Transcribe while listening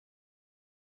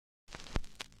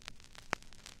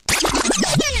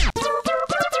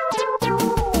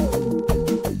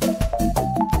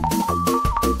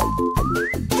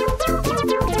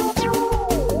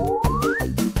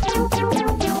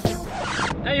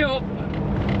Hey up!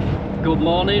 Good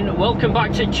morning, welcome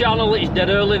back to the channel. It's dead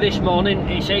early this morning,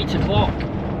 it's 8 o'clock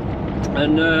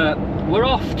and we're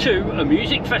off to a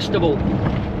music festival,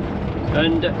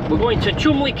 and we're going to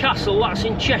Cholmondeley Castle, that's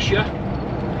in Cheshire,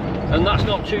 and that's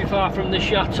not too far from the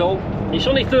chateau. It's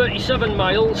only 37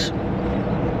 miles,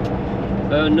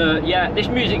 and yeah, this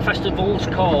music festival's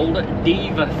called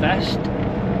DevaFest,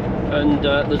 and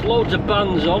there's loads of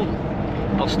bands on.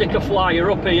 I'll stick a flyer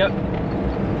up here.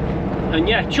 And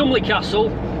yeah, Cholmondeley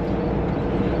Castle,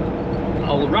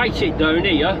 I'll write it down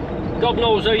here. God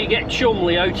knows how you get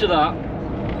Cholmondeley out of that,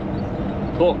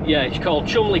 but yeah, it's called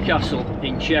Cholmondeley Castle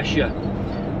in Cheshire,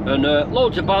 and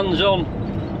loads of bands on.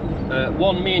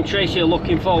 One me and Tracy are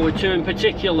looking forward to in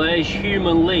particular is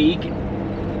Human League,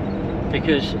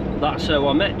 because that's how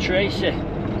I met Tracy.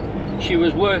 She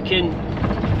was working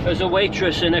as a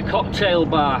waitress in a cocktail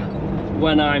bar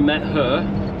when I met her.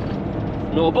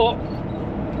 No, but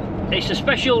it's a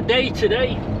special day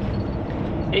today.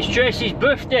 It's Tracy's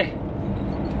birthday.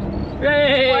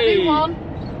 Yay!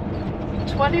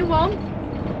 21.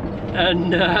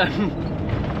 And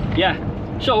yeah,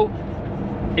 so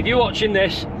if you're watching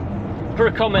this, put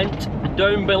a comment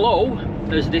down below,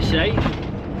 as they say.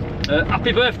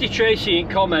 Happy birthday Tracy in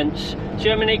comments. See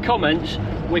how many comments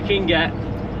we can get.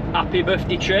 Happy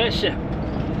birthday Tracy.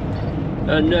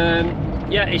 And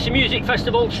yeah, it's a music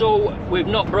festival, so we've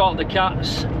not brought the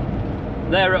cats.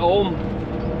 They're at home,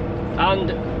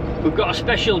 and we've got a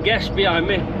special guest behind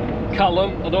me,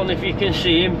 Callum. I don't know if you can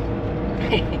see him.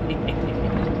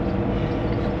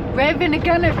 Raving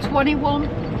again at 21.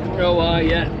 Oh,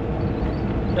 yeah.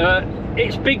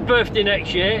 It's big birthday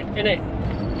next year, isn't it?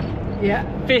 Yeah.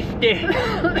 50.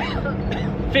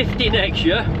 50 next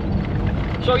year.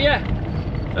 So yeah,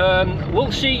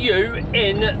 we'll see you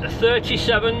in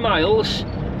 37 miles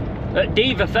at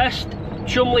DevaFest,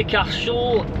 Cholmondeley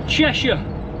Castle, Cheshire.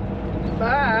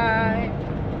 Bye.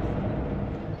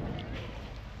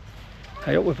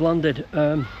 Hey up, we've landed.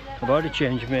 I've already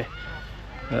changed me.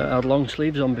 I had long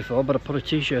sleeves on before, but I put a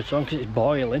t-shirt on because it's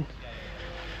boiling.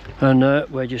 And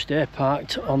we're just here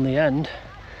parked on the end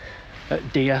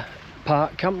at Deer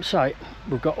Park campsite.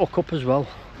 We've got hook up as well.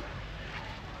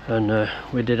 And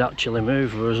we did actually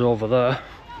move, we was over there,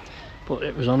 but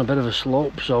it was on a bit of a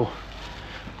slope, so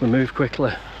we moved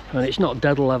quickly. And it's not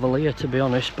dead level here, to be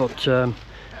honest, but yeah,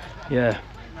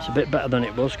 it's a bit better than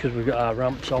it was because we've got our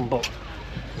ramps on. But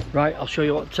right, I'll show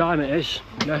you what time it is.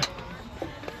 Yeah,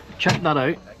 check that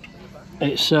out.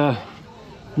 It's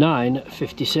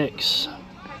 9:56,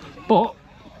 but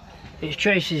it's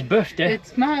Tracy's birthday.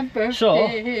 It's my birthday. So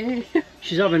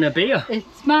she's having a beer.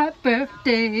 It's my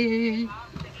birthday.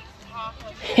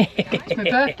 It's my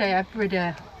birthday every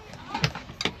day.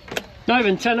 Not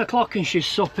even 10 o'clock and she's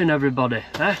supping, everybody,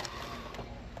 eh?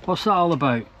 What's that all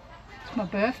about? It's my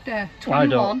birthday.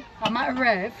 21. I'm at a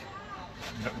rave.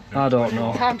 I don't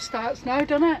know. Time starts now,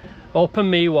 doesn't it? Open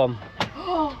me one.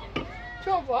 Oh, do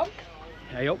you want one?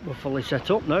 Hey up, we're fully set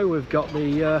up now. We've got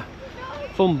the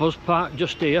fun bus park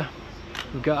just here.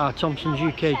 We've got our Thompson's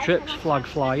UK Trips flag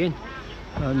flying,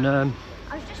 and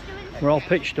we're all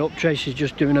pitched up. Tracy's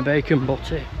just doing a bacon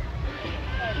butty.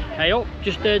 Hey up,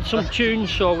 just heard some tunes,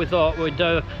 so we thought we'd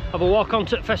have a walk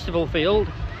onto the festival field.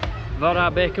 We've had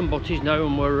our bacon butties now,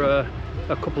 and we're a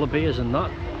couple of beers and that.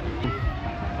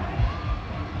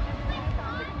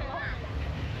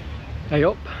 Hey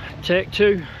up, take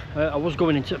two. I was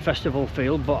going into the festival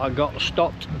field, but I got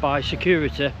stopped by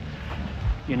security.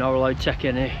 You're not allowed to take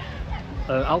any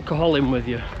alcohol in with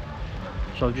you,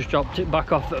 so I've just dropped it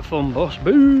back off at a fun bus.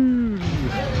 Boo!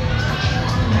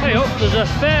 Hey up, there's a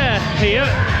fair here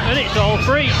and it's all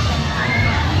free.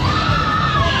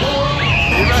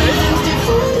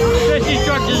 Tracy's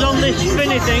dragged us on this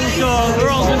spinny thing, so we're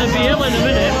all going to be ill in a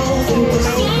minute.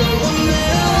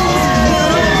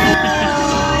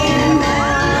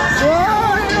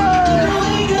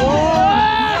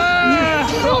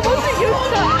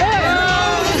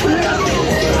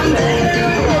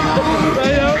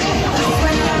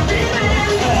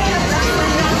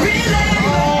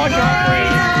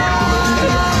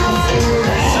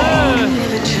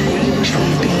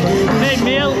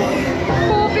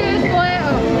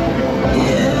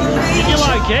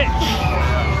 It?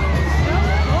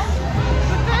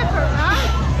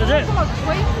 Is it? You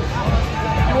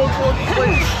want one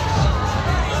sweet?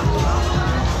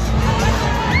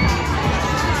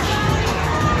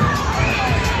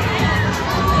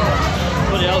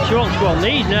 Bloody hell, she wants to go on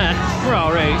these now. We're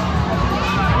alright.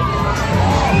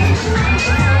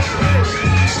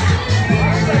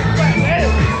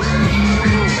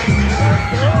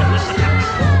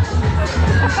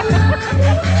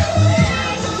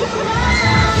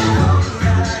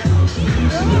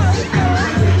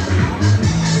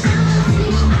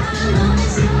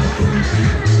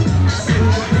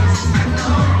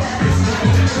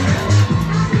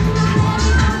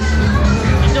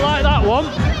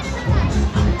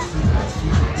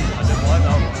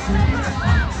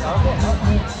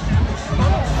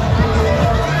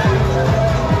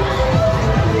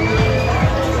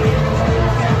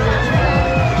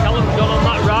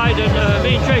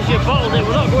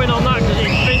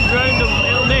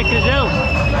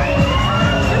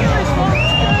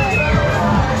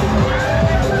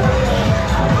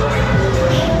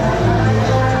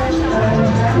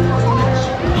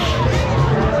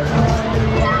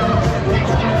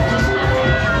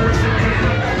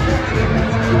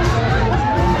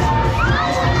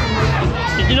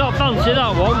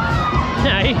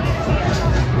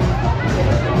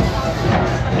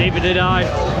 did I.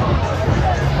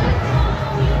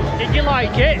 Did you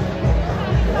like it?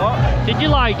 What? Did you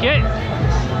like it?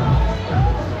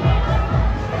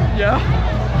 Yeah.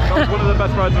 That was one of the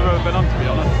best rides I've ever been on, to be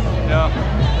honest. Yeah,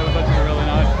 it was actually really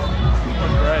nice. It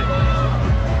was great.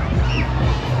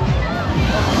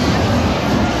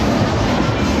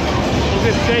 Look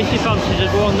if Tracy fancies to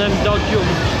go on them dodge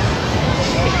jumps.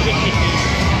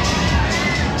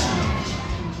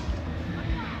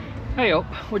 Hey up,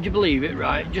 would you believe it,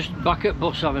 right? Just back at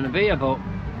bus having a beer, but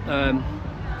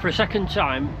for a second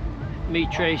time, me,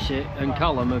 Tracy and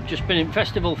Callum have just been in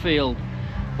Festival Field,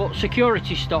 but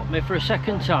security stopped me for a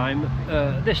second time.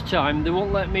 This time they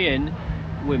won't let me in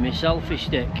with my selfie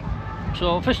stick.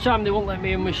 So first time they won't let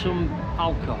me in with some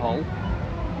alcohol,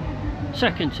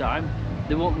 second time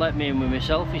they won't let me in with my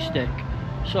selfie stick.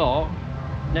 So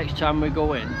next time we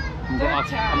go in, I'm going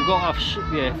to have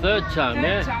yeah, third time.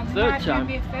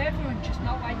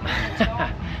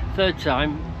 Third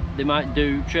time they might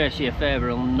do Tracy a favour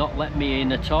and not let me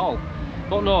in at all.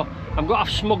 But no, I'm going to have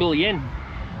to smuggle you in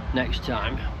next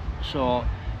time. So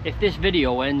if this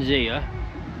video ends here,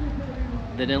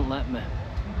 they didn't let me.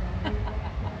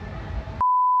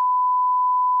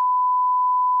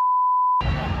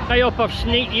 Hey up, I've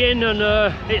sneaked you in and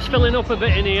it's filling up a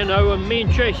bit in here now, and me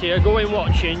and Tracy are going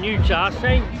watching Utah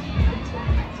Saint.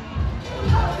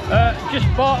 Just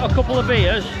bought a couple of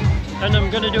beers and I'm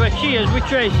going to do a cheers with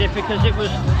Tracy because it was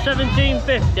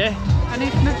 $17.50. And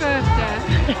it's my birthday.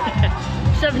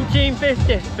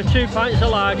 $17.50 for 2 pints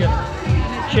of lager.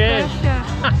 Cheers.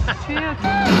 Cheers.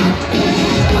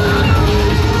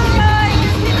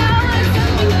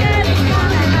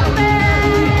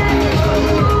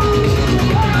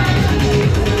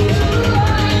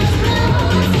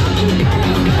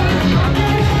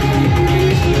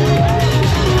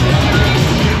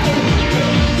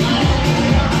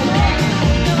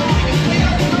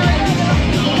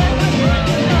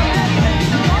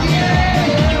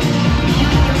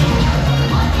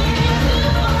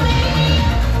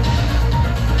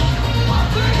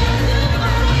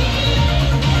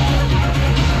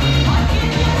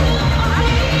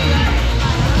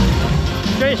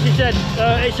 Tracy said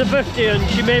it's a 50 and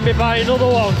she made me buy another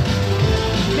one.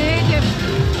 Medium.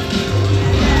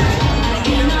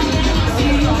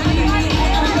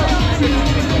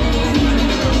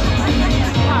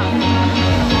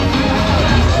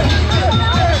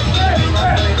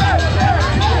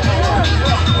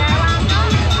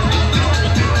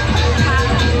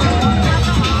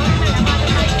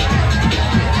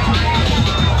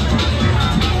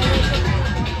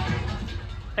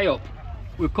 Hey up,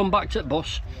 we've come back to the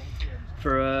bus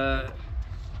for a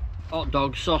hot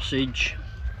dog sausage,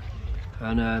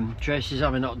 and Tracy's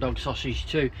having hot dog sausage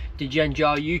too. Did you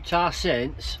enjoy Utah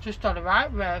Saints? Just had a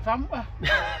right rave, haven't we?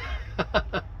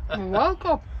 You're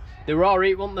welcome. They were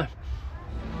alright, weren't they?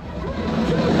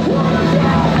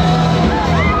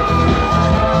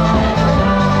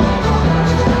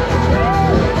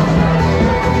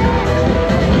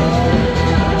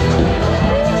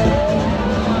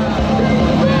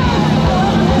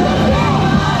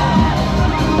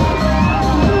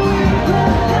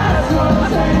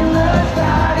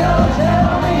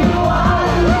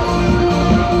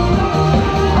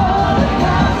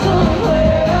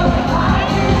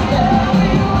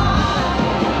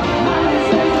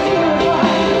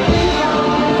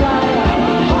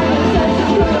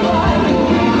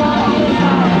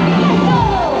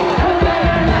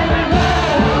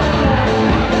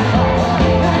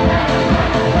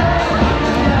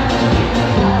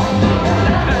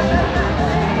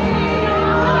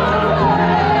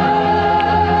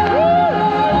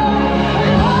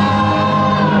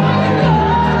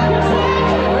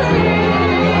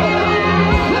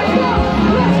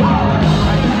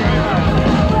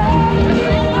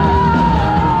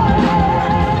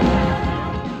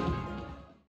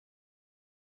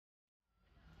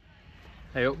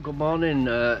 Hey up, good morning.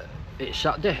 It's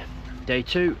Saturday, day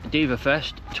 2,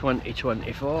 DevaFest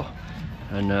 2024,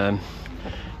 and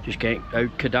just getting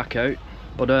out, Kadak out.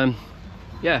 But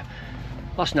yeah,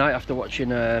 last night after watching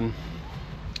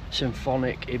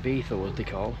Symphonic Ibiza, was they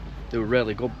called? They were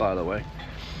really good, by the way.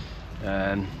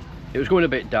 It was going a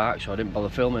bit dark, so I didn't bother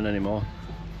filming anymore,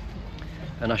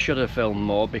 and I should have filmed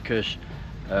more because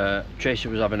Tracy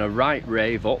was having a right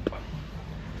rave up.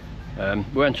 We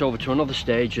went over to another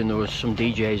stage and there was some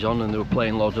DJs on and they were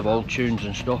playing loads of old tunes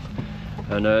and stuff,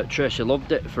 and Tracy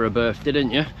loved it for her birthday, didn't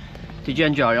you? Did you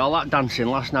enjoy all that dancing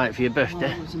last night for your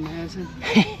birthday? Oh, it was amazing.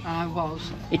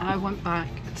 I went back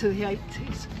to the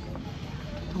 80's.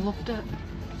 I loved it.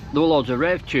 There were loads of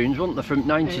rave tunes, weren't there, from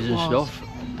 90's and stuff.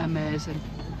 Amazing.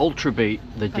 Ultra Beat,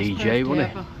 the Best DJ,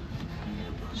 wasn't ever.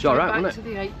 It's alright, back wasn't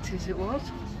to it? the 80s it was.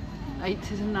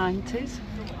 80s and 90s.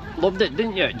 Loved it,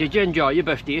 didn't you? Did you enjoy your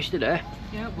birthday yesterday?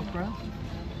 Yeah, it was brilliant.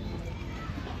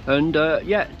 And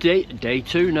yeah, day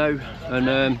 2 now. And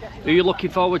are you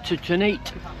looking forward to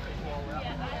tonight?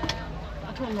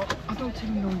 I don't know. I don't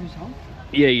even know who's on.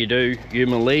 Yeah, you do.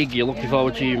 Human League. You're looking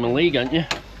forward to Human League, aren't you?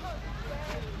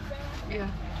 Yeah,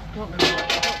 don't know.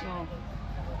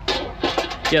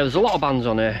 Yeah, there's a lot of bands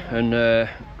on here, and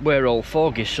we're all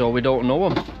fogies, so we don't know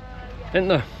them, isn't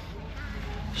there?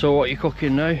 So what are you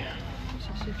cooking now?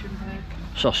 Sausage and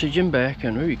bacon. Sausage and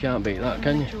bacon. Ooh, you can't beat that,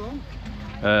 can you?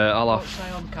 I'll have.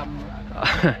 Say on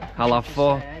camera. I'll have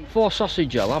four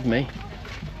sausage. I'll have me.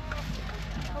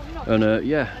 And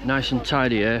yeah, nice and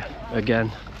tidy here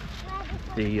again.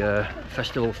 The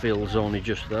festival field's only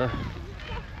just there,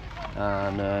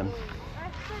 and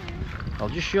I'll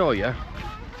just show you.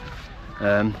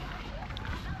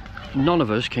 None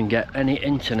of us can get any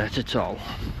internet at all.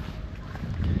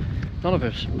 None of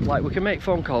us. Like, we can make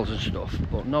phone calls and stuff,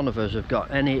 but none of us have got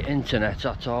any internet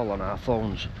at all on our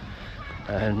phones.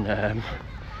 And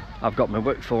I've got my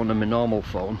work phone and my normal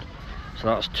phone, so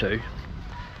that's 2.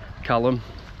 Callum,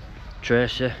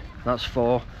 Tracy, that's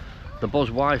 4. The Buzz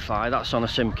Wi-Fi, that's on a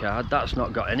SIM card, that's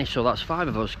not got any, so that's 5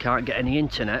 of us can't get any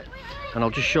internet. And I'll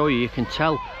just show you, you can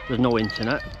tell there's no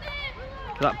internet.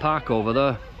 That park over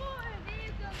there,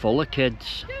 full of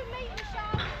kids.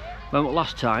 When was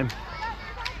last time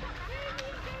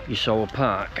you saw a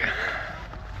park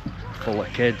full of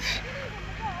kids?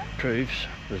 Proves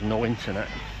there's no internet.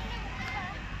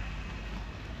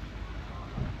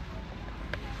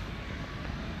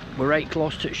 We're right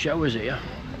close to the showers here,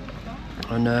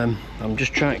 and I'm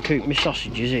just trying to cook my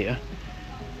sausages here,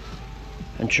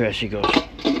 and Tracy goes,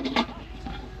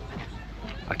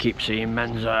 I keep seeing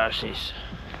men's arses.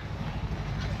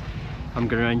 I'm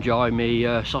going to enjoy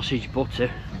my sausage butter.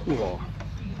 Whoa.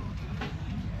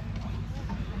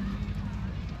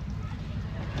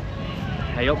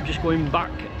 Hey up, just going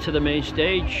back to the main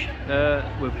stage.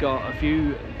 We've got a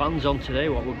few bands on today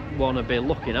what we want to be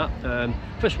looking at.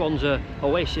 First one's a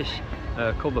Oasis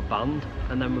cover band,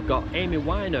 and then we've got Amy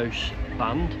Winehouse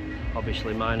band,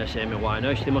 obviously minus Amy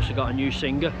Winehouse, they must have got a new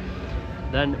singer.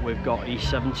 Then we've got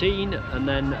E17, and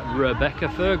then Rebecca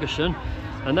Ferguson,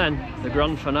 and then the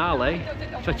grand finale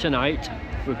for tonight,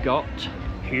 we've got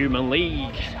Human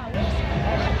League.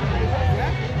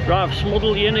 Right, I've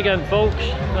smuggled you in again, folks.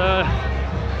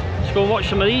 Let's go and watch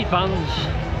some of these bands.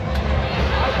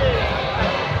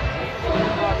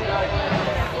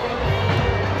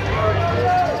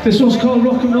 This one's called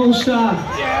Rock and Roll Star.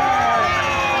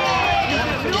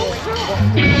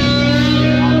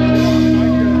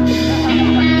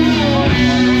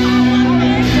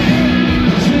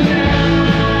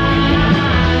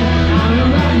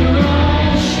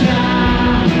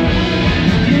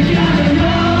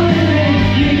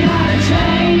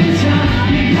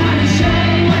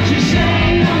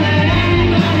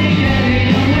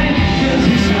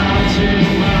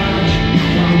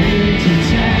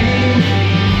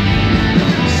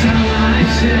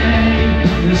 Say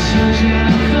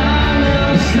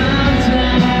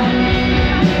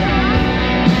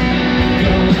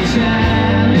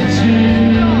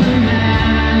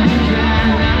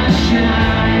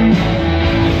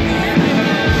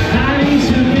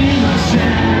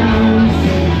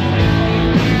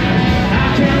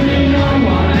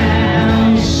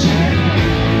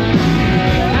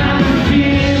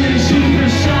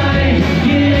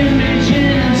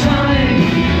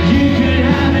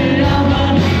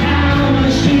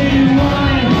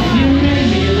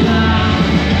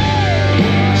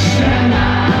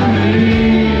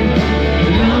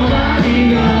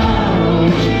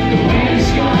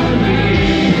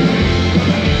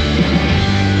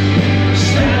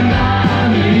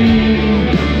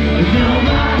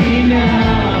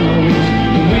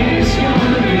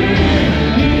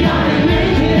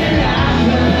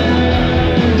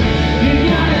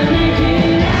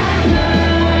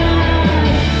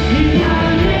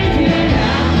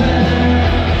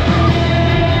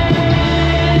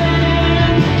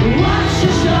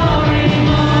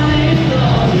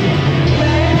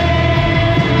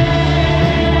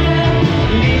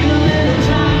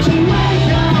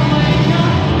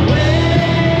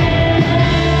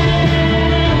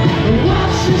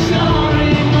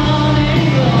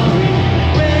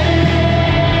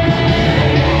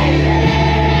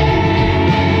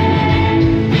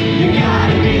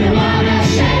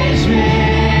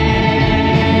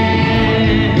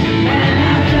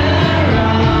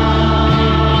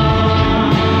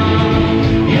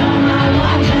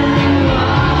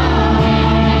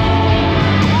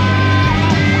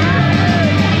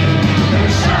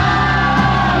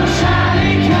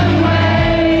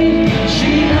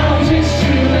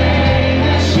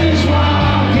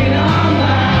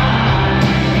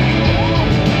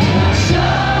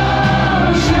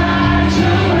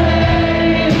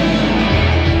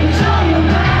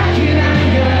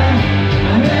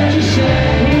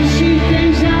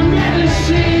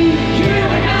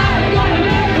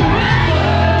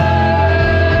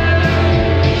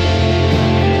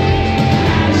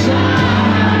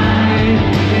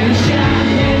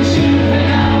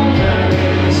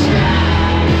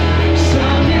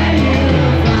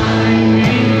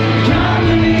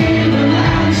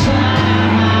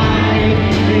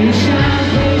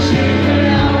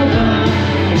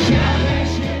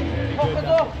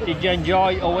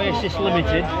enjoy Oasis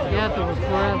Limited? Yeah, they were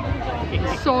brilliant.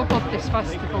 It's so good, this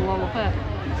festival, I love it.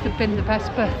 It's been the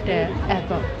best birthday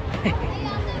ever.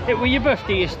 It was your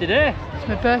birthday yesterday? It's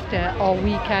my birthday all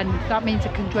weekend. That means I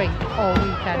can drink all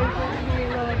weekend.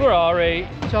 We're alright.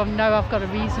 So now I've got a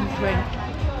reason to drink.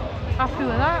 Happy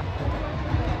with that?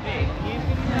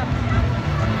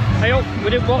 I hope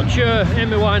we didn't watch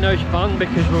Amy Winehouse band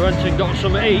because we went and got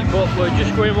some to eat, but we're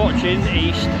just going watching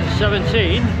East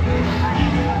 17.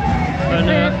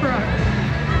 And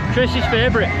Tracy's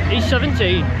favourite, East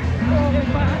 17.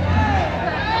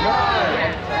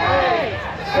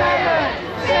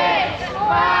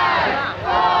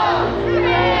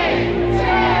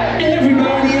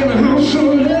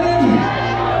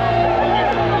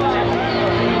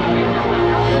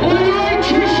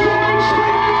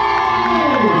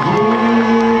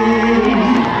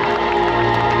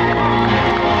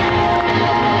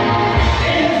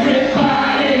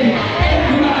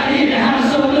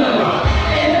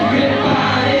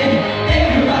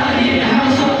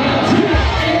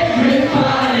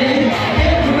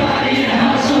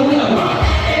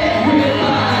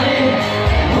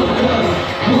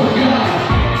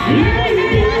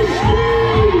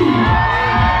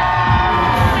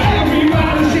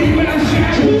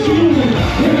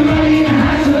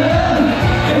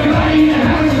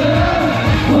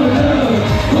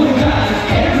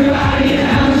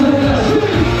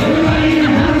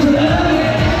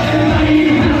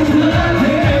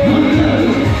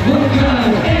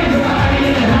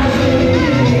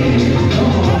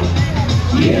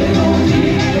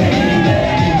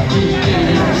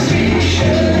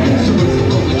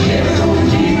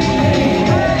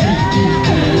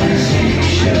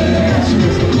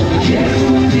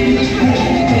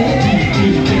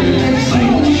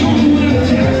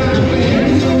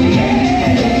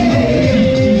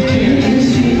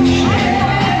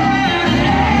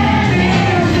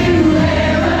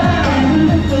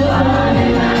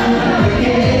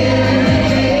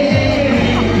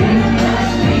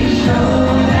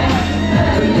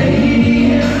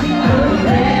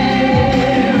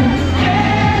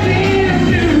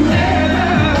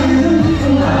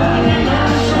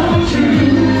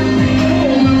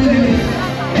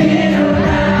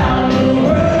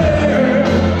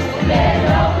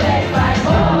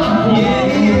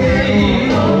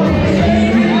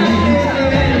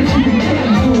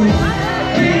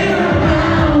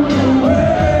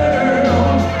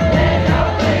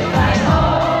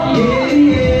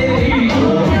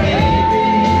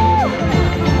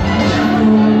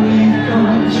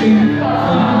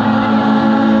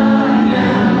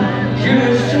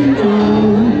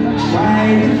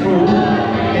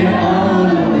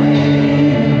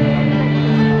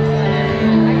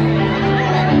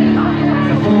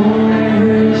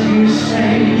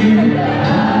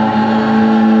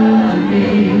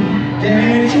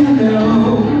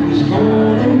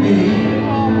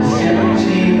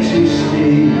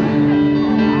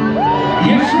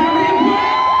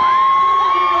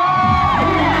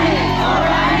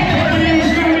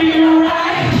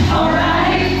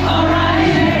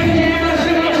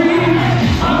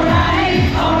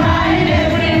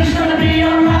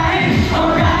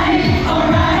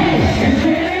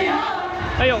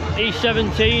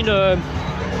 17,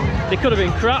 they could have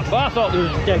been crap, but I thought they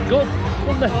was dead good,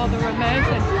 weren't they? Oh, they were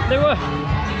amazing. They were.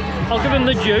 I'll give them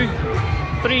the due.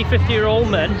 3 50-year-old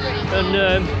men, and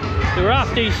they were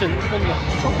half decent, weren't they?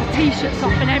 Got the t-shirts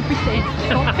off and everything.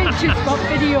 Got pictures, got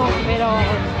videos of it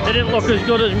all. They didn't look as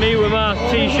good as me with my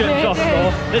t-shirts off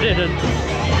though. They didn't.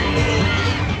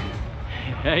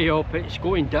 Hey up, it's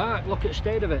going dark, look at the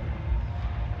state of it.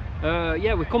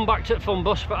 Yeah, we come back to the fun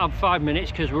bus for 5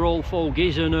 minutes because we're all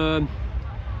fogies, and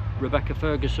Rebecca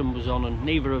Ferguson was on, and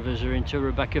neither of us are into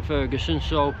Rebecca Ferguson,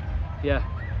 so yeah,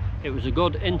 it was a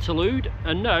good interlude.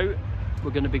 And now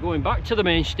we're going to be going back to the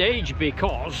main stage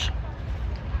because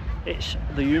it's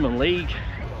the Human League.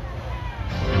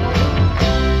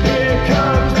 Here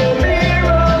comes the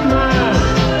mirror man,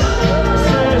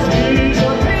 says he's a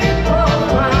people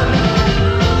man.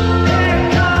 Here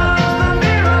comes the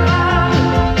mirror man,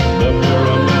 the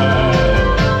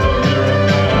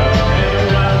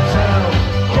mirror man,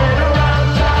 get around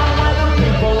town where the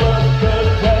people look good,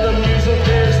 where the music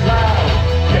is loud.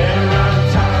 Get around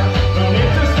town, no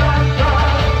need to stand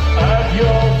proud, add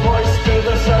your voice to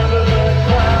the sound of the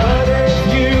crowd. But if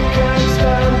you can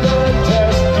stand the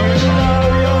test, you know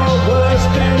your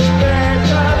worst is best.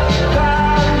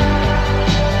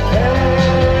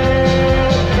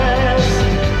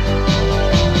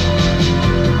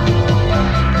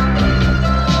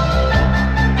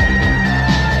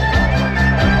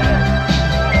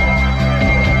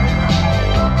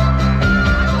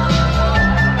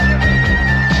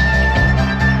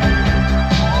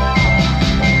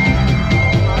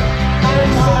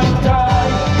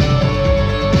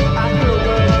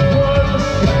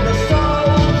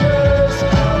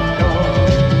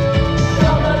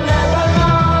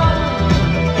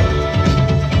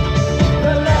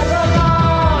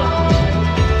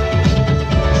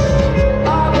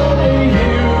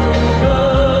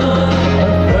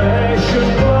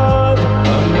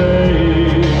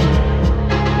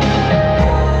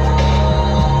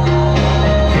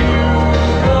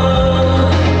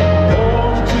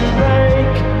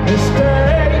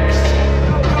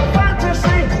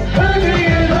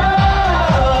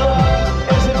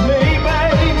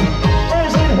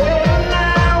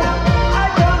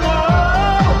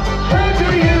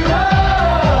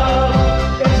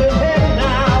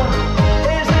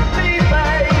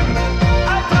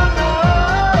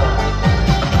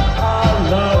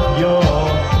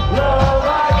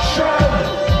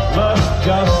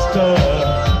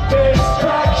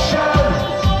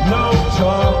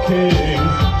 looking,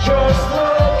 just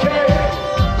looking,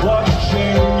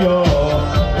 watching your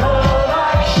love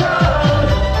action.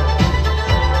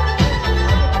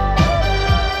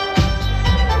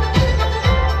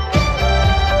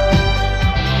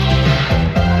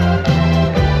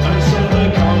 Until the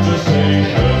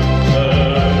conversation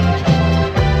turned,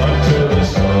 until the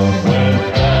sun went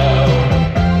down,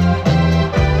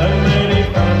 and many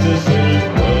fantasies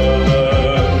were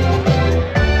learned.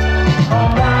 On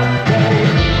that day,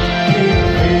 keep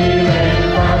feeling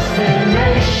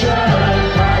fascination,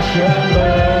 passion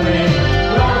burning,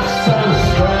 love so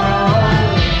strong.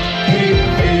 Keep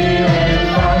feeling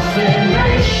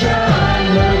fascination,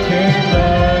 looking,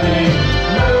 learning,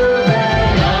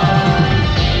 moving on.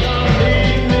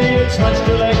 Believe me, it's much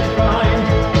too late to find.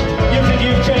 You think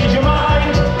you've changed your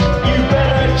mind? You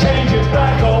better change it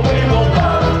back, or we will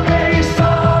both be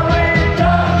sorry.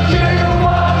 Don't you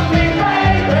want me,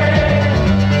 baby?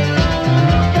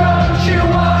 Don't you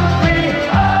want me?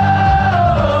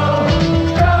 Oh,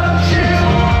 don't you?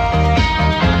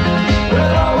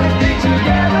 We'll always be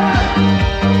together,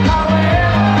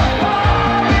 however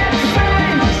far it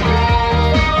seems.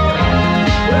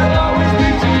 We'll always be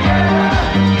together,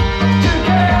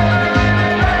 together in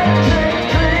electric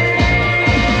dreams.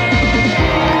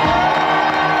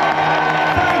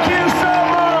 Thank you so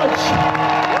much.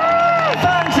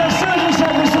 Thanks, as Susan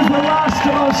said, this is the last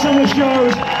of our summer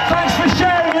shows. Thanks for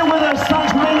sharing it with us.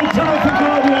 Thanks for being a terrific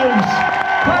audience.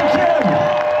 Thank you.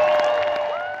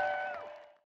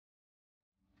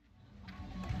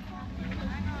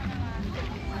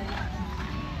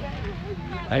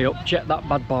 Hey up, check that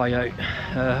bad boy out.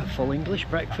 Full English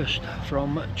breakfast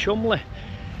from Cholmondeley.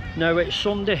 Now it's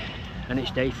Sunday and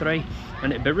it's day 3,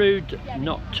 and it'd be rude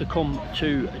not to come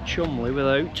to Cholmondeley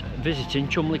without visiting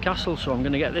Cholmondeley Castle, so I'm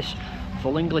going to get this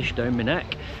full English down my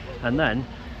neck and then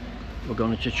we're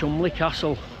going to Cholmondeley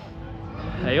Castle.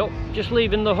 Hey up, just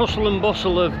leaving the hustle and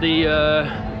bustle of the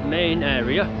main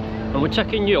area, and we're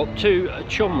taking you up to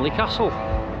Cholmondeley Castle.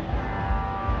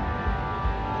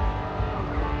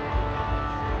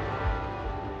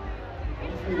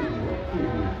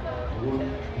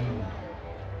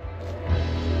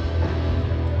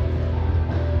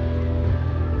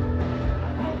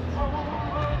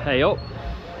 Hey up,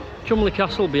 Cholmondeley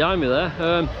Castle behind me there,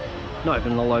 not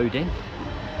even allowed in.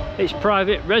 It's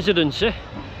private residency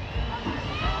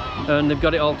and they've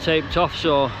got it all taped off,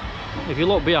 so if you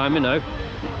look behind me now,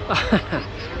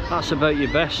 that's about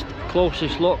your best,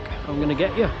 closest look I'm going to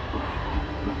get you.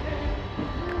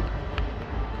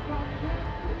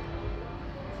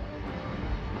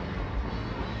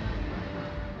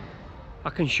 I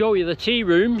can show you the tea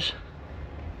rooms.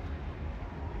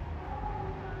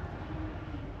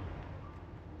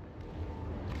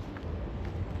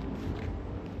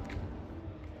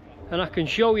 And I can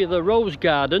show you the rose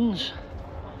gardens.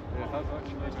 Yeah, it has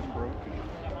actually just broken.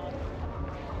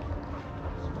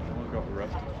 Someone got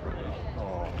arrested for it.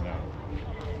 Oh no.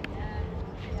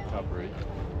 Cabri.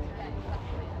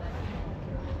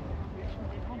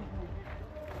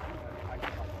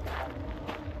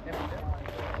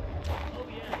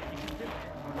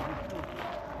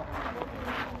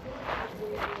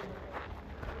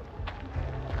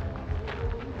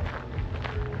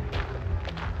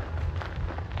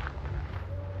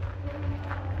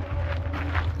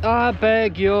 I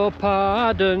beg your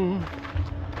pardon,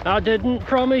 I didn't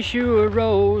promise you a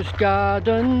rose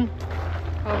garden.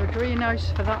 Or a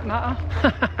greenhouse for that matter.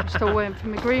 I'm still waiting for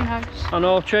my greenhouse. I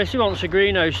know, Tracy wants a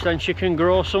greenhouse, then she can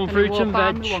grow some fruit and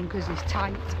veg. Me one because it's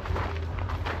tight.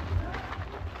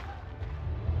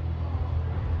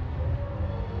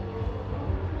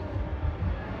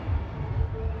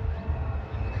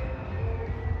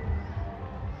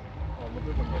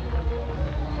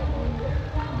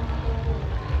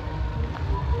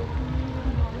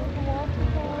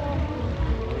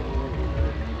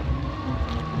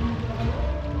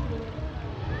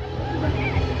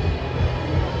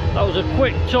 That was a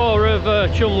quick tour of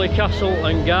Cholmondeley Castle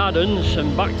and Gardens,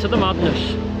 and back to the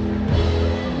madness.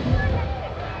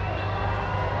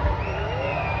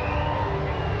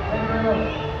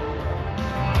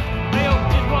 Hey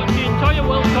up, just watching Toyah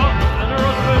Willcox and her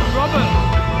husband Robert.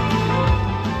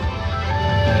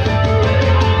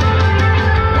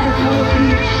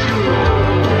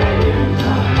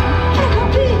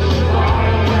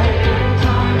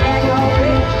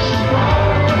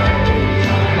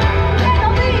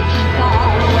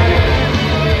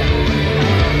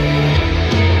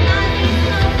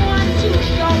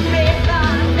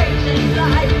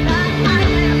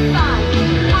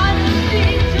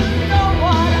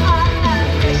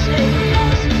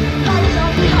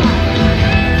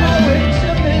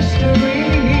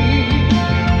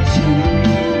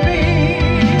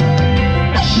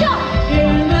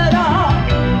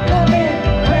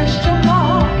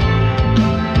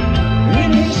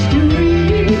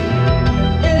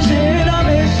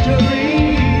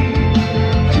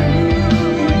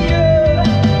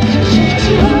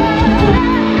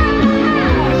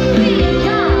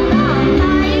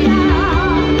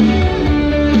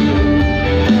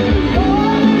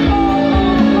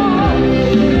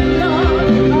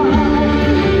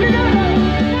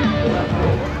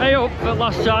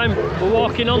 last time. We're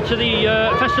walking onto the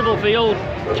festival field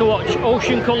to watch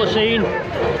Ocean Colour Scene,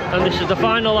 and this is the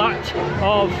final act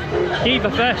of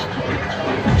DevaFest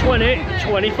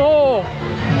 2024.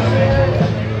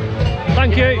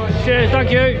 Thank you, cheers, thank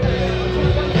you.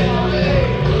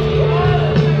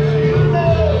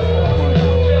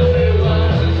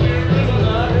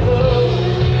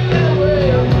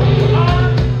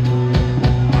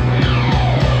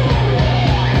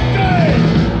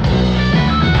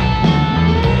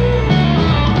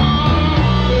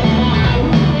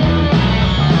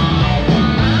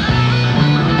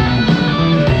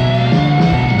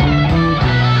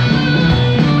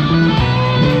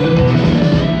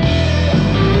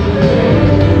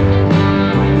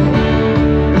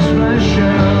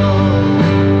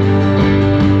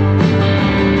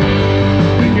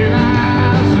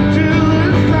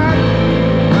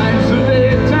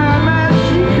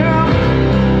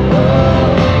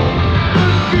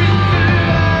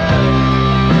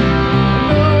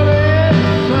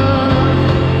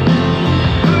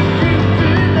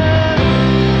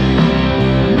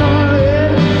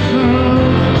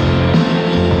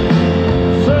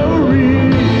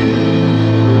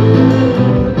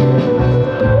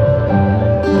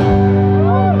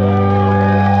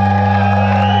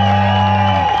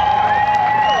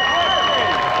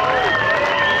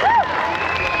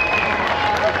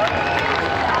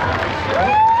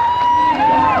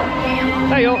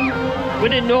 We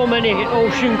didn't know many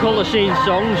Ocean Colour Scene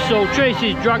songs, so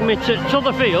Tracy's dragged me to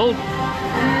the field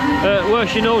where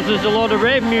she knows there's a lot of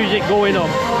rave music going on.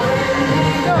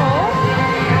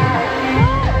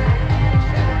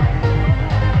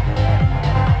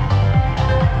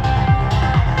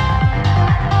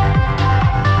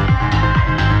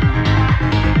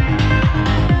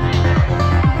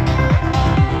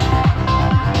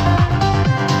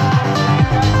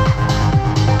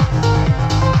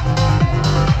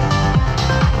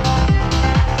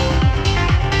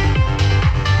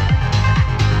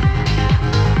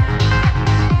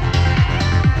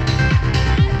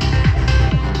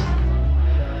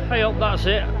 That's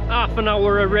it, half an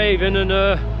hour of raving and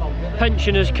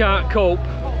pensioners can't cope.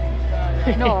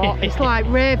 No, it's like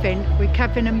raving with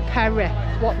Kevin and Perry.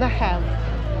 What the hell?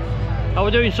 I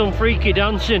was doing some freaky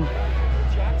dancing.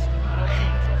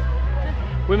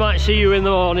 We might see you in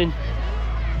the morning.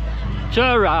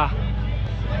 Ta-ra!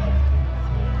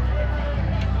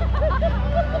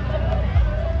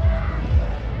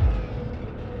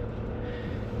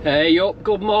 Hey up,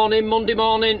 good morning, Monday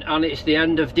morning, and it's the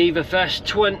end of DevaFest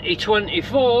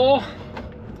 2024.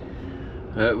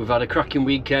 We've had a cracking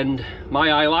weekend. My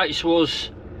highlights was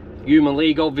Human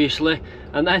League, obviously,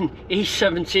 and then East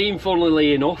 17,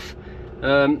 funnily enough.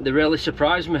 They really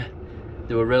surprised me.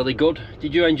 They were really good.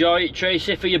 Did you enjoy it,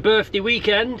 Tracy, for your birthday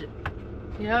weekend?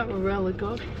 Yeah, it were really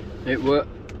good. It were.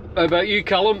 How about you,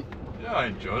 Callum? Yeah, I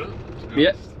enjoyed it.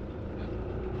 Yeah.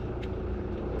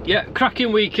 Yeah,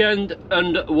 cracking weekend,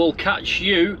 and we'll catch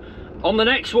you on the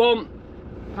next one.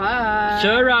 Bye.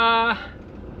 Ta-ra!